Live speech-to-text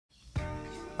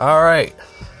Alright.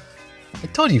 I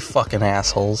told you fucking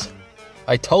assholes.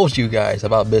 I told you guys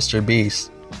about MrBeast.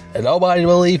 And nobody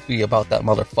believed me about that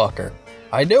motherfucker.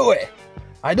 I knew it.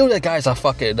 I knew that guy's a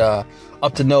fucking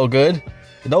up to no good.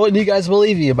 No one of you guys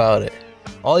believe me about it.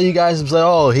 All you guys say,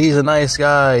 oh, he's a nice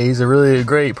guy. He's a really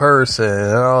great person.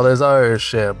 And all this other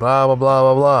shit. Blah, blah, blah,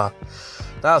 blah, blah.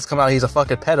 Now it's come out he's a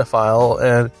fucking pedophile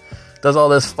and does all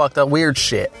this fucked up weird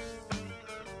shit.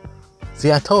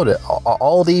 See, I told it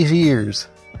all these years.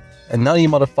 And none of you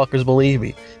motherfuckers believe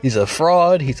me. He's a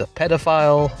fraud. He's a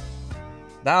pedophile.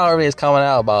 Now everything's coming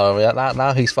out about him.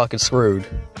 Now he's fucking screwed.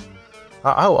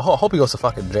 I hope he goes to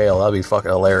fucking jail. That'd be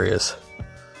fucking hilarious.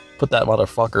 Put that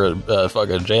motherfucker in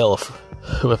fucking jail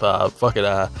with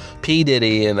fucking P.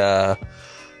 Diddy and the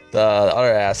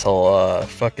other asshole,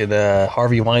 fucking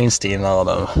Harvey Weinstein and all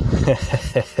of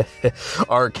them.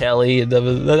 R. Kelly and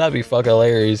them. That'd be fucking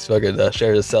hilarious. Fucking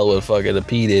share the cell with fucking the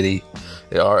P. Diddy.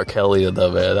 Yeah, R. Kelly and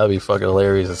them, man. That'd be fucking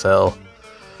hilarious as hell.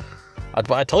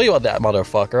 I told you about that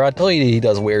motherfucker. I told you he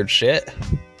does weird shit.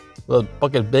 The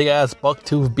fucking big ass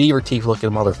buck-tooth beaver teeth looking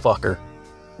motherfucker.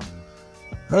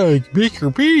 Hey,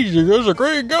 MrBeast is a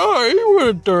great guy. He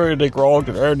wouldn't do anything wrong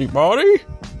to anybody.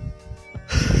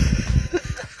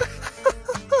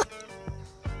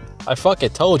 I fucking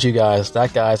told you guys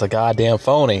that guy's a goddamn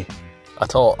phony. I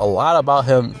told a lot about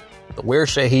him, the weird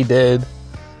shit he did,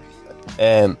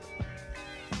 and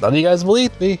none of you guys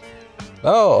believed me.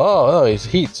 Oh,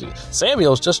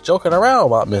 Samuel's just joking around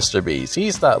about MrBeast.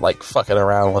 He's not like fucking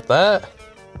around with that.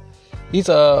 He's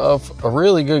a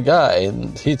really good guy,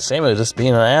 and Samuel's just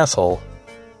being an asshole.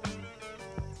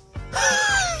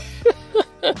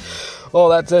 Oh,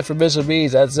 that's it for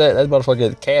MrBeast. That's it. That motherfucker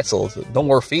get canceled. No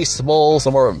more Feastables.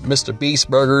 No more MrBeast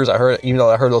burgers. I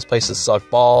heard those places suck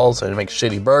balls and make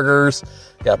shitty burgers.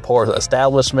 Got poor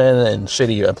establishment and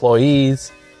shitty employees.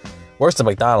 Worse than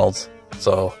McDonald's.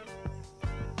 So,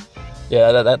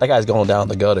 yeah, that guy's going down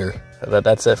the gutter.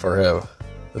 That's it for him.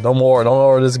 No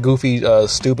more this goofy,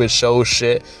 stupid show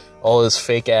shit. All this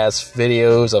fake ass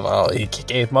videos of how he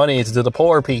gave money to the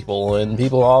poor people and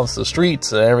people off the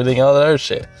streets and everything other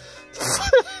shit.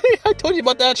 I told you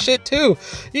about that shit too.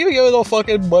 You give no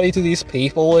fucking money to these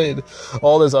people and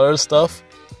all this other stuff.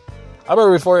 I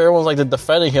remember before everyone was like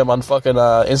defending him on fucking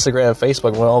Instagram and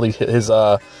Facebook when all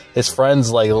his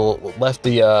friends like left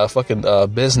the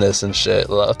fucking business and shit,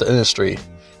 left the industry.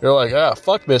 They're like,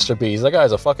 fuck MrBeast. That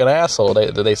guy's a fucking asshole.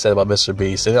 They said about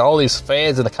MrBeast, and all these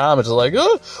fans in the comments are like,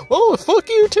 oh, well, fuck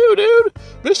you too, dude.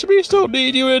 MrBeast don't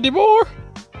need you anymore.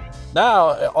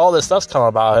 Now all this stuff's come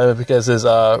about him because his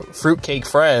fruitcake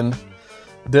friend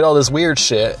did all this weird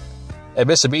shit, and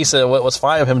MrBeast said what was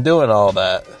fine with him doing all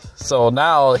that. So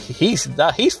now he's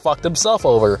fucked himself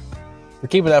over for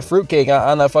keeping that fruitcake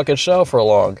on that fucking show for a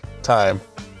long time.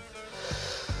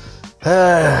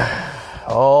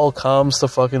 All comes to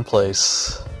fucking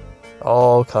place.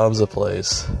 All comes to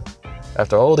place.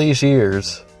 After all these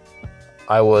years,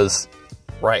 I was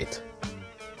right.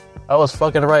 I was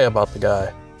fucking right about the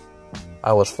guy.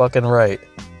 I was fucking right.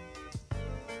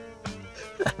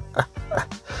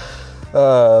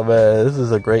 Oh man, this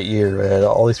is a great year, man.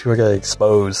 All these people are getting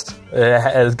exposed. It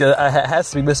has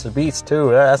to be MrBeast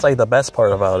too. That's like the best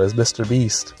part about it, is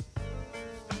MrBeast.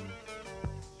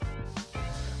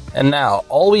 And now,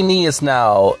 all we need is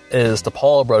the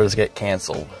Paul brothers get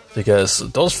canceled. Because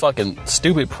those fucking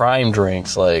stupid Prime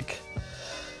drinks, like,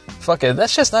 fucking,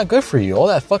 that's just not good for you. All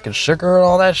that fucking sugar and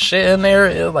all that shit in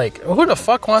there, like, who the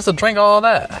fuck wants to drink all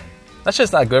that? That's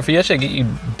just not good for you. That should get you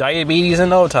diabetes in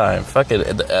no time. Fucking,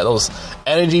 those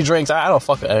energy drinks, I don't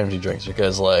fuck with energy drinks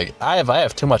because, like, I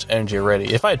have too much energy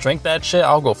already. If I drink that shit,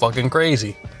 I'll go fucking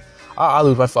crazy. I'll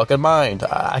lose my fucking mind.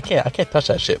 I can't touch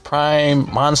that shit. Prime,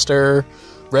 Monster,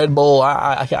 Red Bull,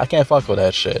 I can't fuck with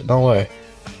that shit. No way.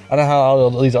 I don't know how all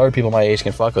these other people my age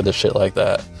can fuck with this shit like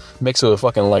that. Mix it with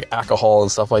fucking like alcohol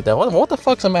and stuff like that. What the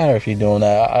fuck's the matter if you're doing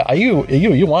that? Are you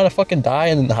want to fucking die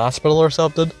in the hospital or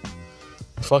something?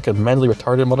 Fucking mentally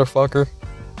retarded motherfucker.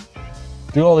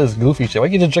 Do all this goofy shit. Why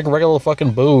can't you just drink regular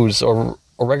fucking booze or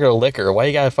regular liquor? Why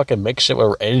you gotta fucking mix shit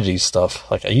with energy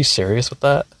stuff? Like, are you serious with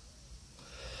that?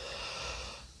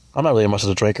 I'm not really much of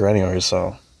a drinker anyway,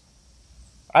 so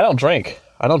I don't drink.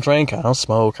 I don't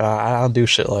smoke. I don't do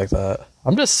shit like that.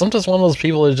 I'm just one of those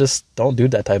people that just don't do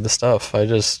that type of stuff. I'm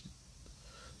just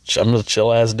a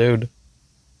chill ass dude.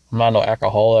 I'm not no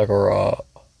alcoholic or a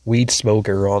weed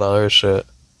smoker or all that other shit.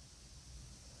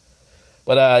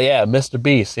 But yeah,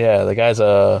 MrBeast, yeah, the guy's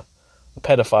a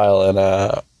pedophile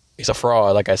and he's a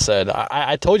fraud, like I said.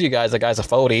 I told you guys the guy's a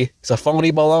phony. He's a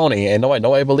phony baloney, and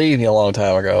nobody believed me a long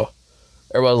time ago.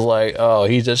 Everyone's like, oh,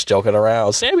 he's just joking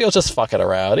around. Samuel's just fucking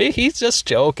around. He's just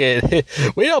joking.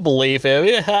 We don't believe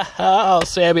him. Oh,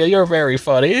 Samuel, you're very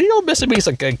funny. You know, Mr. Beast's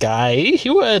a good guy. He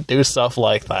wouldn't do stuff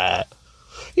like that.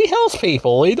 He helps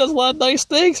people. He does a lot of nice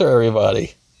things for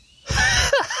everybody.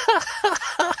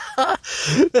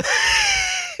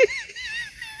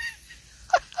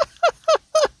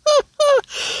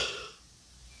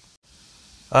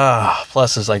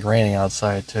 Plus it's like raining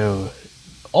outside too.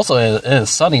 Also,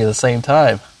 it's sunny at the same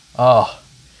time. Oh,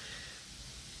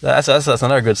 that's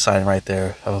another good sign right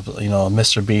there of, you know,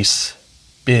 Mr. Beast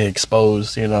being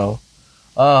exposed. You know,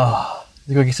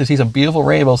 you're going to see some beautiful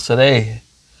rainbows today.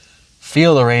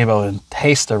 Feel the rainbow and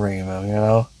taste the rainbow. You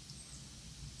know,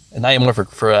 and not even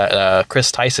for that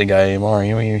Chris Tyson guy anymore.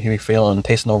 You be feeling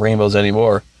tasting no rainbows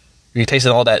anymore. You be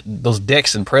tasting all those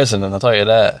dicks in prison, and I'll tell you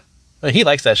that. But he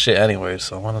likes that shit anyway.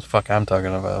 So what the fuck I'm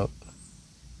talking about?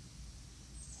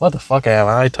 What the fuck am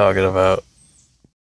I talking about?